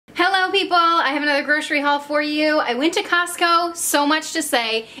people, I have another grocery haul for you. I went to Costco, so much to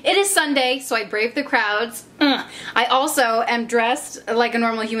say. It is Sunday, so I braved the crowds. I also am dressed like a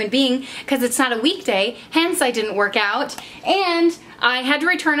normal human being because it's not a weekday, hence I didn't work out. And I had to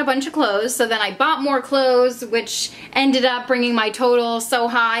return a bunch of clothes, so then I bought more clothes, which ended up bringing my total so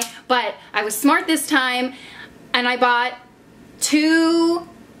high. But I was smart this time, and I bought two,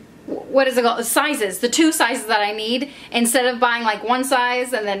 what is it called, sizes, the two sizes that I need, instead of buying like one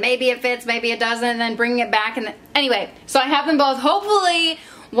size and then maybe it fits, maybe it doesn't, and then bringing it back. And then, anyway, so I have them both. Hopefully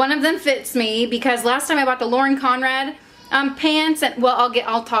one of them fits me, because last time I bought the Lauren Conrad pants, and well,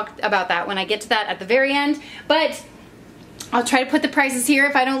 I'll talk about that when I get to that at the very end, but I'll try to put the prices here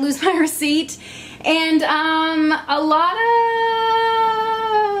if I don't lose my receipt. And a lot of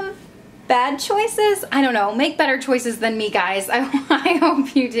bad choices. I don't know. Make better choices than me, guys. I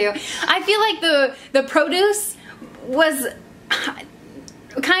hope you do. I feel like the produce was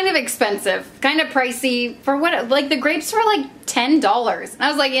kind of expensive, kind of pricey for what, like the grapes were like $10. And I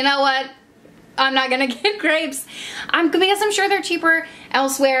was like, you know what? I'm not gonna get grapes. Because I'm sure they're cheaper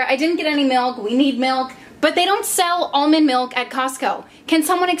elsewhere. I didn't get any milk. We need milk. But they don't sell almond milk at Costco. Can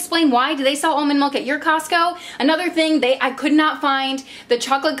someone explain why? Do they sell almond milk at your Costco? Another thing, I could not find the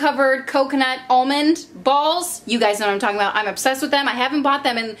chocolate covered coconut almond balls. You guys know what I'm talking about. I'm obsessed with them. I haven't bought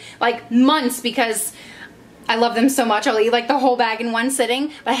them in like months because I love them so much. I'll eat like the whole bag in one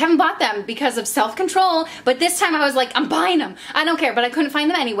sitting. But I haven't bought them because of self-control. But this time I was like, I'm buying them. I don't care. But I couldn't find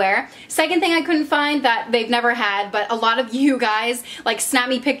them anywhere. Second thing I couldn't find that they've never had, but a lot of you guys like snap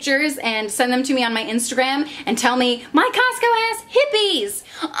me pictures and send them to me on my Instagram and tell me, my Costco has hippies.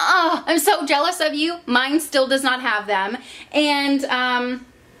 Oh, I'm so jealous of you. Mine still does not have them. And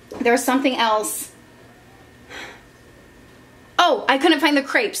there's something else. Oh, I couldn't find the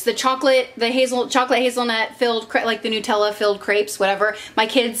crepes, the chocolate hazelnut filled, like the Nutella filled crepes, whatever. My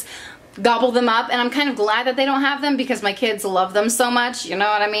kids gobble them up, and I'm kind of glad that they don't have them because my kids love them so much. You know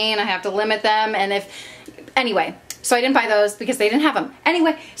what I mean? I have to limit them, and anyway, so I didn't buy those because they didn't have them.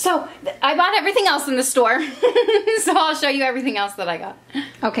 Anyway, so I bought everything else in the store, so I'll show you everything else that I got.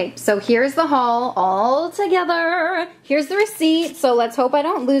 Okay, so here's the haul all together. Here's the receipt, so let's hope I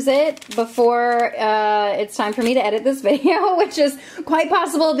don't lose it before it's time for me to edit this video, which is quite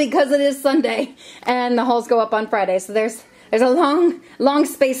possible because it is Sunday, and the hauls go up on Friday, so there's a long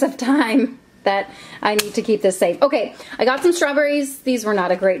space of time that I need to keep this safe. Okay, I got some strawberries. These were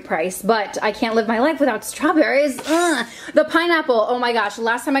not a great price, but I can't live my life without strawberries. Ugh. The pineapple, oh my gosh,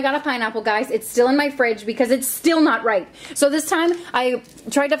 last time I got a pineapple, guys, it's still in my fridge because it's still not ripe. So this time I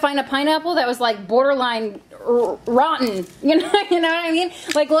tried to find a pineapple that was like borderline rotten. You know what I mean?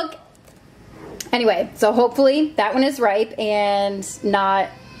 Like, look. Anyway, so hopefully that one is ripe and not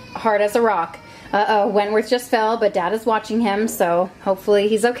hard as a rock. Uh-oh, Wentworth just fell, but Dad is watching him, so hopefully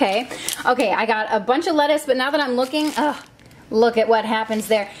he's okay. Okay, I got a bunch of lettuce, but now that I'm looking, look at what happens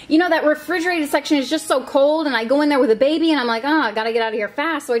there. You know, that refrigerated section is just so cold, and I go in there with a baby, and I'm like, oh, I gotta get out of here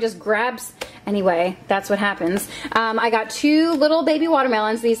fast, so I just grabs. Anyway, that's what happens. I got two little baby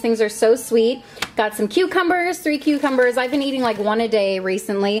watermelons. These things are so sweet. Got some cucumbers, 3 cucumbers. I've been eating like 1 a day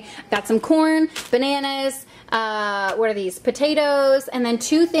recently. Got some corn, bananas, what are these? Potatoes, and then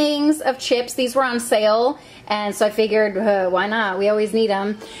 2 things of chips. These were on sale, and so I figured, why not? We always need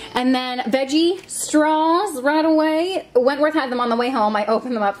them. And then veggie straws right away. Wentworth had them on the way home. I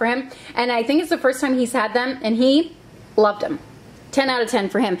opened them up for him, and I think it's the first time he's had them, and he loved them. 10 out of 10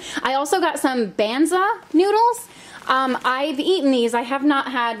 for him. I also got some Banza noodles. I've eaten these. I have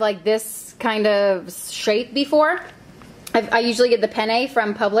not had like this kind of shape before. I usually get the penne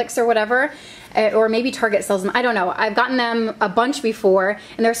from Publix or whatever, or maybe Target sells them. I don't know. I've gotten them a bunch before,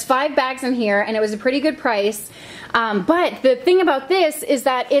 and there's 5 bags in here, and it was a pretty good price. But the thing about this is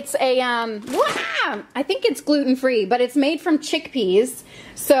that it's a, I think it's gluten-free, but it's made from chickpeas.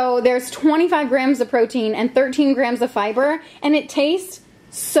 So there's 25 grams of protein and 13 grams of fiber, and it tastes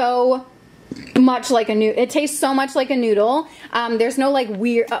so much like a noodle. It tastes so much like a noodle. There's no like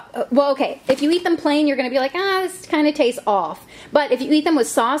weird, well, okay, if you eat them plain, you're gonna be like, this kind of tastes off. But if you eat them with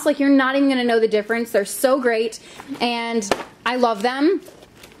sauce, like, you're not even gonna know the difference. They're so great, and I love them.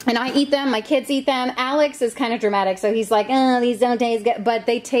 And I eat them, my kids eat them. Alex is kind of dramatic, so he's like, these don't taste good, but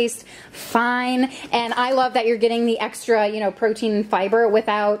they taste fine. And I love that you're getting the extra, you know, protein and fiber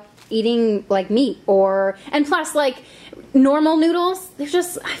without eating like meat, and plus, like, normal noodles, they're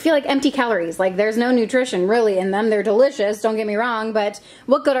just, I feel like, empty calories. Like, there's no nutrition really in them. They're delicious, don't get me wrong, but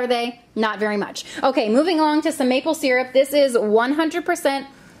what good are they? Not very much. Okay, moving along to some maple syrup. This is 100%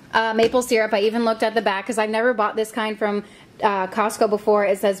 maple syrup. I even looked at the back because I've never bought this kind from Costco before.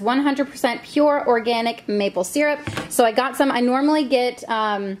 It says 100% pure organic maple syrup. So I got some. I normally get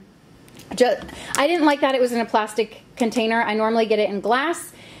I didn't like that it was in a plastic container. I normally get it in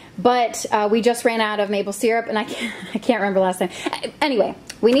glass, but we just ran out of maple syrup, and I can't remember last time. Anyway,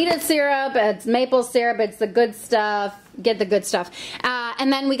 we needed syrup. It's maple syrup. It's the good stuff. Get the good stuff.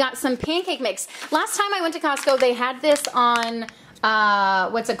 And then we got some pancake mix. Last time I went to Costco, they had this on,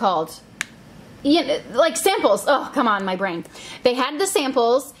 what's it called? Yeah, like samples. Oh, come on, my brain. They had the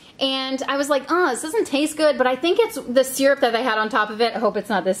samples, and I was like, oh, this doesn't taste good, but I think it's the syrup that they had on top of it. I hope it's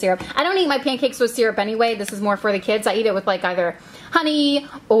not this syrup. I don't eat my pancakes with syrup anyway. This is more for the kids. I eat it with like either honey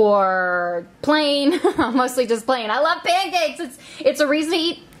or plain, mostly just plain. I love pancakes. It's a reason to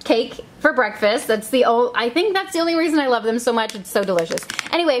eat cake for breakfast. I think that's the only reason I love them so much. It's so delicious.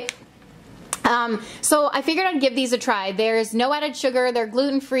 Anyway, so I figured I'd give these a try. There's no added sugar. They're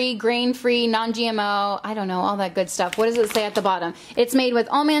gluten-free, grain-free, non-GMO. I don't know, all that good stuff. What does it say at the bottom? It's made with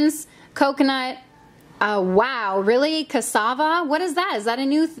almonds, coconut. Wow, really? Cassava? What is that? Is that a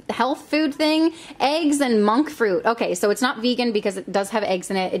new health food thing? Eggs and monk fruit. Okay, so it's not vegan because it does have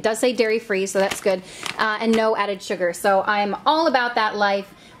eggs in it. It does say dairy-free, so that's good. And no added sugar. So I'm all about that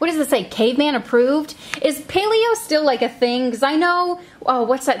life. What does it say? Caveman approved? Is paleo still like a thing? Because I know, oh,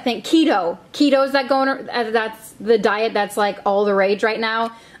 what's that thing? Keto. Keto's that going, that's the diet that's like all the rage right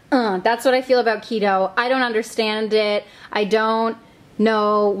now. That's what I feel about keto. I don't understand it. I don't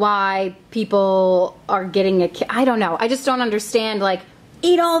know why people are getting I don't know. I just don't understand, like,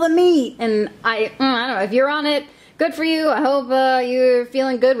 eat all the meat. And I don't know. If you're on it, good for you. I hope you're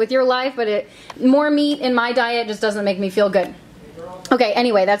feeling good with your life, but more meat in my diet just doesn't make me feel good. Okay,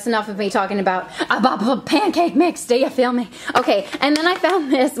 anyway, that's enough of me talking about pancake mix. Do you feel me? Okay, and then I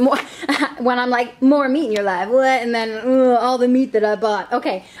found this more when I'm like, more meat in your life. What? And then all the meat that I bought.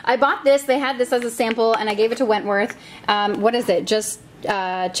 Okay, I bought this. They had this as a sample, and I gave it to Wentworth. What is it? Just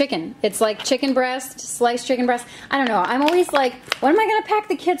chicken. It's like chicken breast, sliced chicken breast. I don't know. I'm always like, what am I going to pack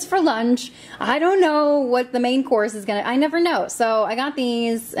the kids for lunch? I don't know what the main course is going to, I never know. So I got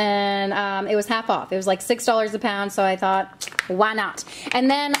these, and it was half off. It was like $6 a pound, so I thought, why not? And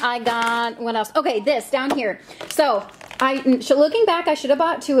then I got, what else? Okay, this down here. So looking back, I should have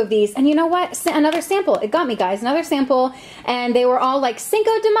bought 2 of these. And you know what? Another sample. It got me, guys. Another sample. And they were all like Cinco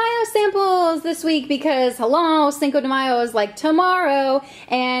de Mayo samples this week because, hello, Cinco de Mayo is like tomorrow.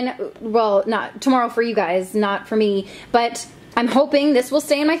 And, well, not tomorrow for you guys, not for me. But I'm hoping this will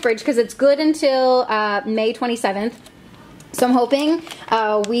stay in my fridge because it's good until May 27th. So I'm hoping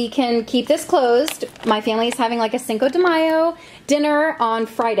we can keep this closed. My family is having like a Cinco de Mayo dinner on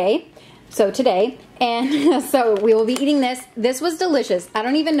Friday. So today, and so we will be eating this. This was delicious. I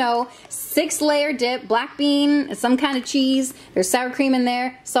don't even know. 6-layer dip, black bean, some kind of cheese. There's sour cream in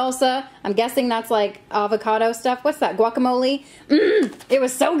there, salsa. I'm guessing that's like avocado stuff. What's that? Guacamole. It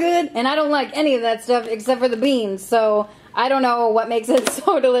was so good, and I don't like any of that stuff except for the beans. So I don't know what makes it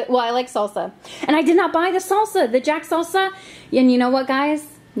so delicious. Well, I like salsa, and I did not buy the salsa, the Jack salsa. And you know what, guys?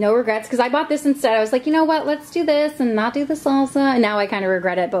 No regrets, because I bought this instead. I was like, you know what, let's do this and not do the salsa. And now I kind of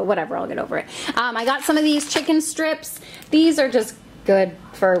regret it, but whatever, I'll get over it. I got some of these chicken strips. These are just good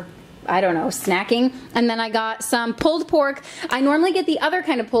for, I don't know, snacking. And then I got some pulled pork. I normally get the other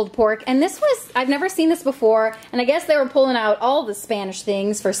kind of pulled pork, and this was, I've never seen this before, and I guess they were pulling out all the Spanish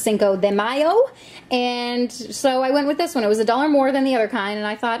things for Cinco de Mayo, and so I went with this one. It was $1 more than the other kind, and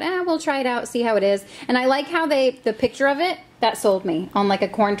I thought, we'll try it out, see how it is. And I like how the picture of it, that sold me, on like a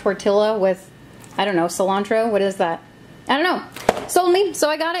corn tortilla with, I don't know, cilantro. What is that? I don't know. Sold me, so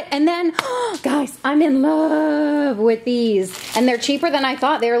I got it. And then, guys, I'm in love with these. And they're cheaper than I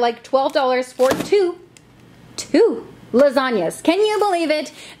thought. They were like $12 for two lasagnas. Can you believe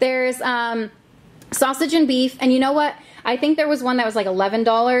it? There's sausage and beef. And you know what? I think there was one that was like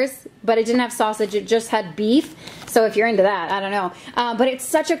 $11, but it didn't have sausage. It just had beef. So if you're into that, I don't know. But it's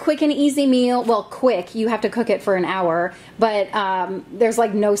such a quick and easy meal. Well, quick. You have to cook it for an hour. But there's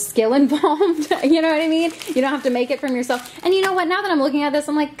like no skill involved. You know what I mean? You don't have to make it from yourself. And you know what? Now that I'm looking at this,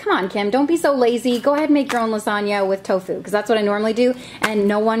 I'm like, come on, Kim. Don't be so lazy. Go ahead and make your own lasagna with tofu. Because that's what I normally do. And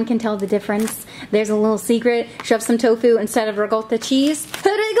no one can tell the difference. There's a little secret. Shove some tofu instead of ricotta cheese.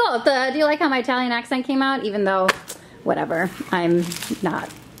 Ricotta. Do you like how my Italian accent came out? Even though, whatever. I'm not,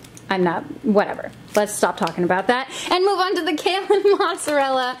 whatever. Let's stop talking about that and move on to the kale and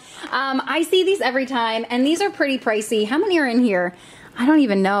mozzarella. I see these every time, and these are pretty pricey. How many are in here? I don't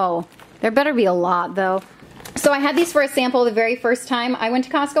even know. There better be a lot, though. So I had these for a sample the very first time I went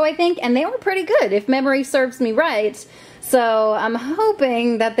to Costco, I think, and they were pretty good, if memory serves me right. So I'm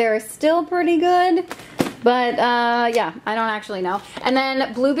hoping that they're still pretty good. But yeah, I don't actually know. And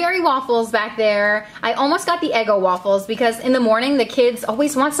then blueberry waffles back there. I almost got the Eggo waffles because in the morning the kids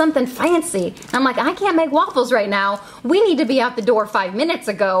always want something fancy. I'm like, I can't make waffles right now. We need to be out the door 5 minutes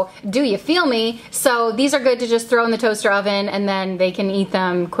ago. Do you feel me? So these are good to just throw in the toaster oven and then they can eat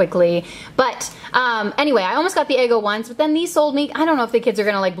them quickly. But anyway, I almost got the Eggo ones, but then these sold me. I don't know if the kids are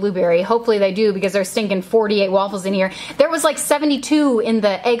gonna like blueberry. Hopefully they do because there's stinking 48 waffles in here. There was like 72 in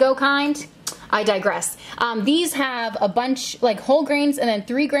the Eggo kind. I digress. These have a bunch, like whole grains and then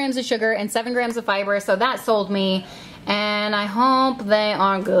 3 grams of sugar and 7 grams of fiber, so that sold me. And I hope they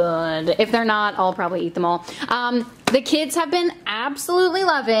are good. If they're not, I'll probably eat them all. The kids have been absolutely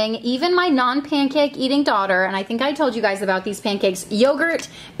loving, even my non-pancake eating daughter, and I think I told you guys about these pancakes, yogurt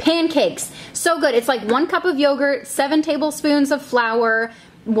pancakes. So good. It's like 1 cup of yogurt, 7 tablespoons of flour,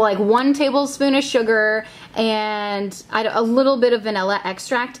 like 1 tablespoon of sugar, and a little bit of vanilla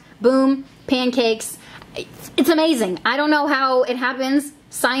extract. Boom, pancakes. It's amazing. I don't know how it happens.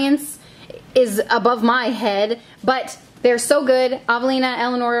 Science is above my head, but they're so good. Avelina,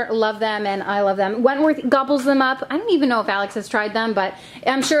 Eleanor love them, and I love them. Wentworth gobbles them up. I don't even know if Alex has tried them, but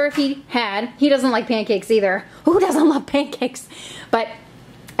I'm sure if he had, he doesn't like pancakes either. Who doesn't love pancakes? But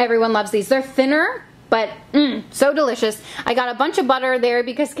everyone loves these. They're thinner, but so delicious. I got a bunch of butter there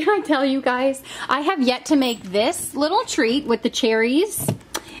because can I tell you guys, I have yet to make this little treat with the cherries.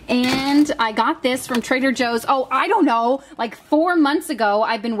 And I got this from Trader Joe's, oh, I don't know, like 4 months ago.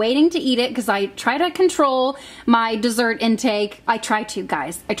 I've been waiting to eat it because I try to control my dessert intake. I try to,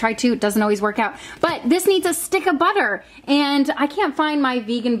 guys. I try to. It doesn't always work out. But this needs a stick of butter. And I can't find my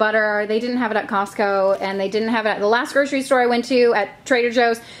vegan butter. They didn't have it at Costco, and they didn't have it at the last grocery store I went to at Trader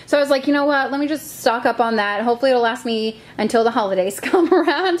Joe's. So I was like, you know what? Let me just stock up on that. Hopefully it'll last me until the holidays come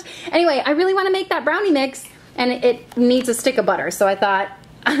around. Anyway, I really want to make that brownie mix, and it needs a stick of butter. So I thought,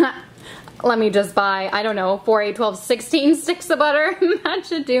 let me just buy, I don't know, 4, 8, 12, 16 sticks of butter. That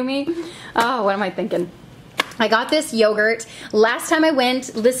should do me. Oh, what am I thinking? I got this yogurt. Last time I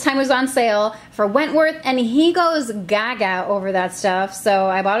went, this time it was on sale for Wentworth, and he goes gaga over that stuff. So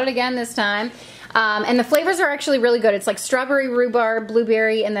I bought it again this time. And the flavors are actually really good. It's like strawberry, rhubarb,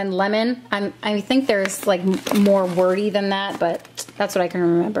 blueberry, and then lemon. I think there's like more wordy than that, but that's what I can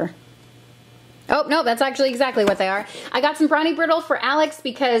remember. Oh, no, that's actually exactly what they are. I got some brownie brittle for Alex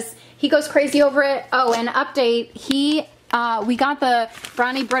because he goes crazy over it. Oh, and update, we got the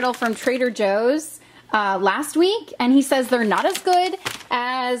brownie brittle from Trader Joe's last week, and he says they're not as good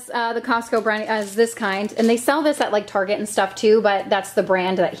as the Costco brownie, as this kind. And they sell this at like Target and stuff too, but that's the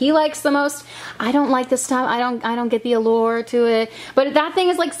brand that he likes the most. I don't like this stuff. I don't get the allure to it. But that thing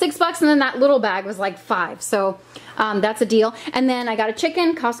is like $6, and then that little bag was like $5. So that's a deal. And then I got a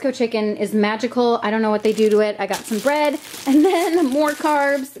chicken. Costco chicken is magical. I don't know what they do to it. I got some bread, and then more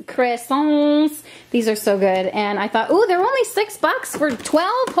carbs, croissants. These are so good. And I thought, ooh, they're only $6 for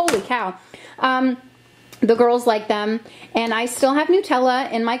 12. Holy cow. The girls like them, and I still have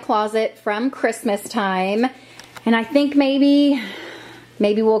Nutella in my closet from Christmas time, and I think maybe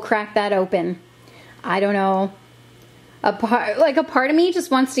we'll crack that open. I don't know. A part of me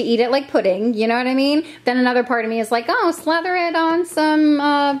just wants to eat it like pudding, you know what I mean? Then another part of me is like, oh, slather it on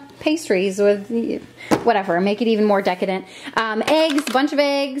some pastries with whatever, make it even more decadent. Eggs, a bunch of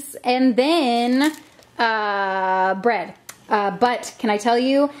eggs, and then bread. But can I tell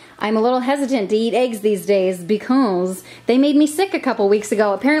you, I'm a little hesitant to eat eggs these days because they made me sick a couple weeks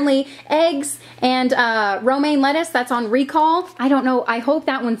ago. Apparently eggs and romaine lettuce, that's on recall. I don't know. I hope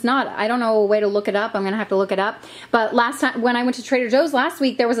that one's not. I don't know a way to look it up. I'm going to have to look it up. But last time when I went to Trader Joe's last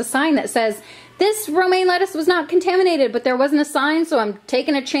week, there was a sign that says, this romaine lettuce was not contaminated, but there wasn't a sign, so I'm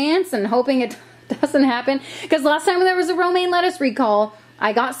taking a chance and hoping it doesn't happen. Because last time there was a romaine lettuce recall,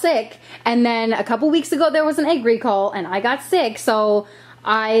 I got sick, and then a couple weeks ago there was an egg recall, and I got sick, so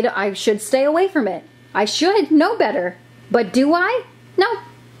I should stay away from it. I should know better, but do I? No.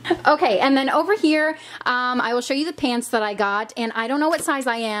 Okay, and then over here, I will show you the pants that I got, and I don't know what size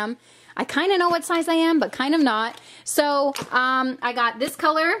I am. I kind of know what size I am, but kind of not. So, I got this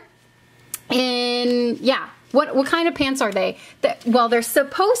color, and yeah, what kind of pants are they? Well, they're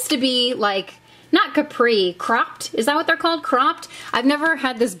supposed to be like, not capri, cropped. Is that what they're called? Cropped? I've never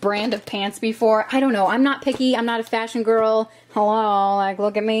had this brand of pants before. I don't know. I'm not picky. I'm not a fashion girl. Hello, like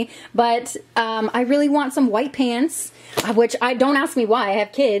look at me. But I really want some white pants, which I don't ask me why. I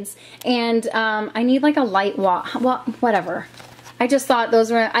have kids, and I need like a light well, whatever. I just thought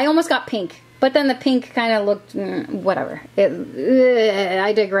those were. I almost got pink, but then the pink kind of looked whatever.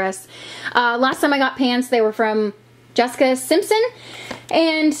 I digress. Last time I got pants, they were from Jessica Simpson,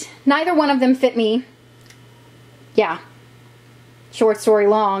 and neither one of them fit me. Yeah, short story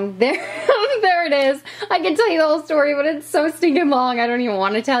long, they're there it is. I can tell you the whole story, but it's so stinking long. I don't even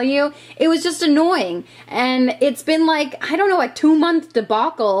want to tell you. It was just annoying. And it's been like, I don't know, a 2-month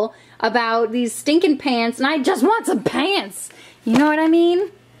debacle about these stinking pants, and I just want some pants. You know what I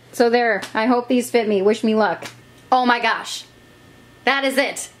mean? So there, I hope these fit me. Wish me luck. Oh my gosh. That is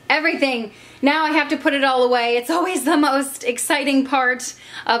it. Everything. Now I have to put it all away. It's always the most exciting part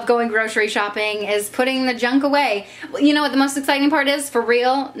of going grocery shopping, is putting the junk away. You know what the most exciting part is, for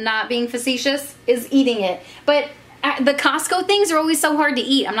real, not being facetious, is eating it. But the Costco things are always so hard to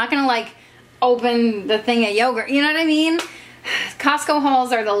eat. I'm not gonna like open the thing of yogurt, you know what I mean? Costco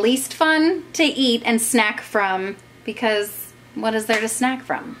hauls are the least fun to eat and snack from, because what is there to snack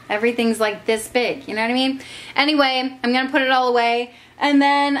from? Everything's like this big, you know what I mean? Anyway, I'm gonna put it all away, and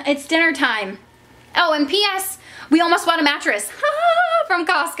then it's dinner time. Oh, and P.S. we almost bought a mattress from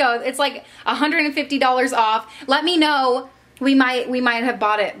Costco. It's like $150 off. Let me know. We might have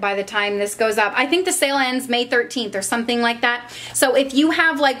bought it by the time this goes up. I think the sale ends May 13th or something like that. So if you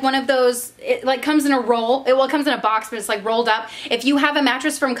have like one of those, it like comes in a roll, it comes in a box, but it's like rolled up. If you have a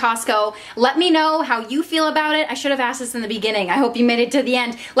mattress from Costco, let me know how you feel about it. I should have asked this in the beginning. I hope you made it to the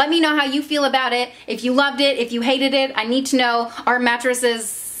end. Let me know how you feel about it. If you loved it, if you hated it, I need to know. Our mattress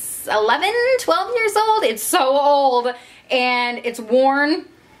is 11, 12 years old. It's so old, and it's worn,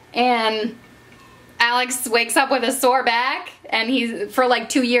 and Alex wakes up with a sore back, and he's, for like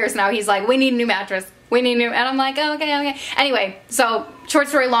 2 years now, he's like, we need a new mattress. We need a new, and I'm like, oh, okay. Anyway, so short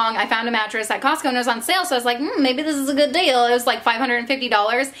story long, I found a mattress at Costco and it was on sale, so I was like, maybe this is a good deal. It was like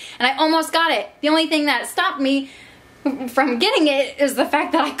 $550, and I almost got it. The only thing that stopped me from getting it is the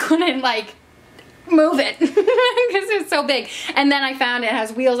fact that I couldn't like move it because it's so big. And then I found it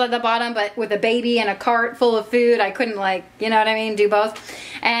has wheels at the bottom, but with a baby and a cart full of food, I couldn't, like, you know what I mean, do both.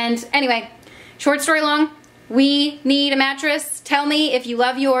 And anyway, short story long, we need a mattress. Tell me if you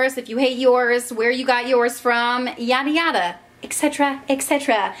love yours, if you hate yours, where you got yours from, yada yada, etc.,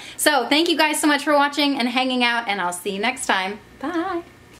 etc. So thank you guys so much for watching and hanging out, and I'll see you next time. Bye.